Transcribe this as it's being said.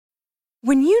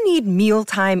When you need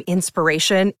mealtime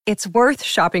inspiration, it's worth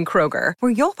shopping Kroger,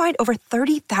 where you'll find over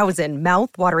 30,000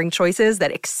 mouth-watering choices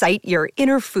that excite your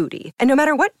inner foodie. And no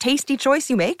matter what tasty choice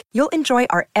you make, you'll enjoy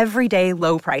our everyday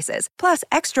low prices, plus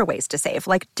extra ways to save,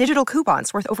 like digital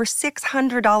coupons worth over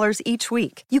 $600 each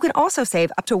week. You can also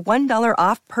save up to $1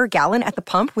 off per gallon at the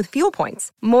pump with fuel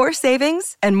points. More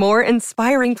savings and more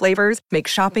inspiring flavors make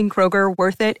shopping Kroger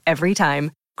worth it every time.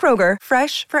 Kroger,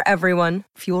 fresh for everyone.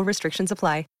 Fuel restrictions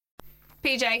apply.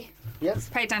 PJ. Yes.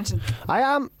 Pay attention. I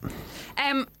am.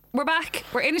 We're back.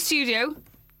 We're in a studio.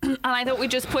 And I thought we'd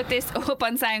just put this up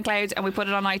on SoundCloud and we put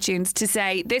it on iTunes to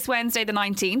say this Wednesday the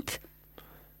 19th,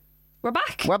 we're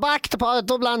back. We're back. The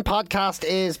Dublin podcast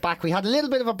is back. We had a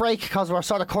little bit of a break because we're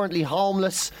sort of currently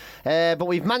homeless, but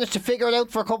we've managed to figure it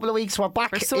out for a couple of weeks. We're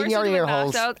back in your ear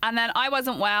holes. And then I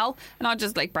wasn't well, not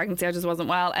just like pregnancy, I just wasn't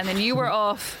well. And then you were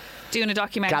off doing a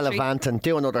documentary. Gallivanting,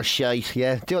 doing other shite,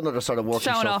 yeah. Doing other sort of work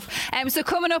showing stuff. off. So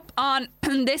coming up on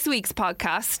this week's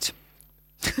podcast,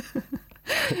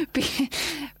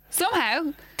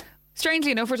 somehow,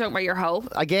 strangely enough, we're talking about your hole.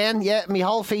 Again, yeah, me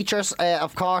whole features,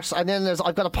 of course. And then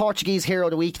I've got a Portuguese hero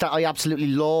of the week that I absolutely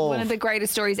love. One of the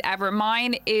greatest stories ever.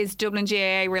 Mine is Dublin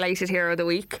GAA related hero of the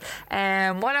week.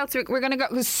 What else? We're going to go.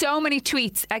 There's so many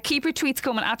tweets. Keep your tweets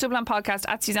coming at Dublin Podcast,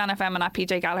 at Suzanne FM and at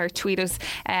PJ Gallagher. Tweet us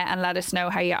and let us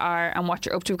know how you are and what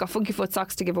you're up to. We've got Funky Foot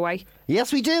socks to give away.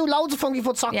 Yes, we do. Loads of Funky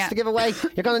Foot socks to give away.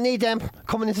 You're going to need them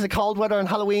coming into the cold weather and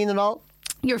Halloween and all.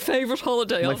 Your favourite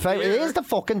holiday? My favourite. It is the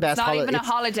fucking best holiday. It's not even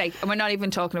a holiday, and we're not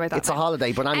even talking about that. It's a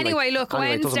holiday, but anyway, look,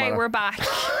 Wednesday we're back.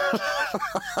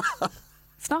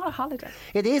 It's not a holiday.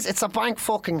 It is. It's a bank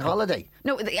fucking holiday.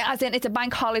 No, as in it's a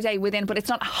bank holiday within, but it's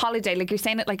not a holiday. Like you're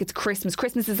saying it like it's Christmas.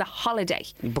 Christmas is a holiday.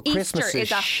 But Christmas is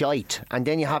shite, and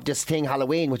then you have this thing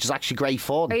Halloween, which is actually great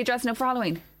fun. Are you dressing up for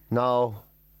Halloween? No,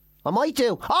 I might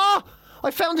do. I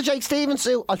found the Jake Stevens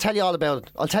suit. I'll tell you all about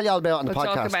it. I'll tell you all about it on the podcast.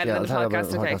 We'll talk about it on the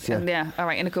podcast, okay. Yeah, all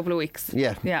right, in a couple of weeks.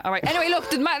 Yeah. Yeah, all right. Anyway,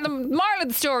 look, the moral of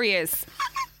the story is...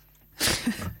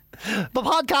 The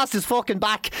podcast is fucking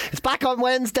back. It's back on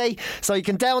Wednesday, so you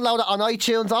can download it on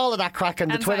iTunes, all of that crack,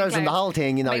 and the Twitters and the whole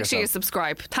thing, you know. Make sure you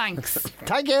subscribe. Thanks.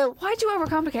 Thank you. Why do you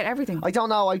overcomplicate everything? I don't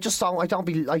know. I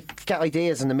get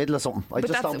ideas in the middle of something. I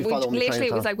just don't be following literally,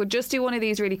 it was like, we'll just do one of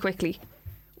these really quickly.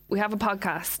 We have a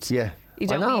podcast. Yeah. You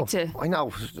don't need to. I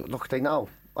know. Look, they know.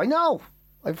 I know.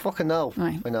 I fucking know.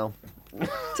 Right. I know.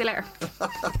 See you later.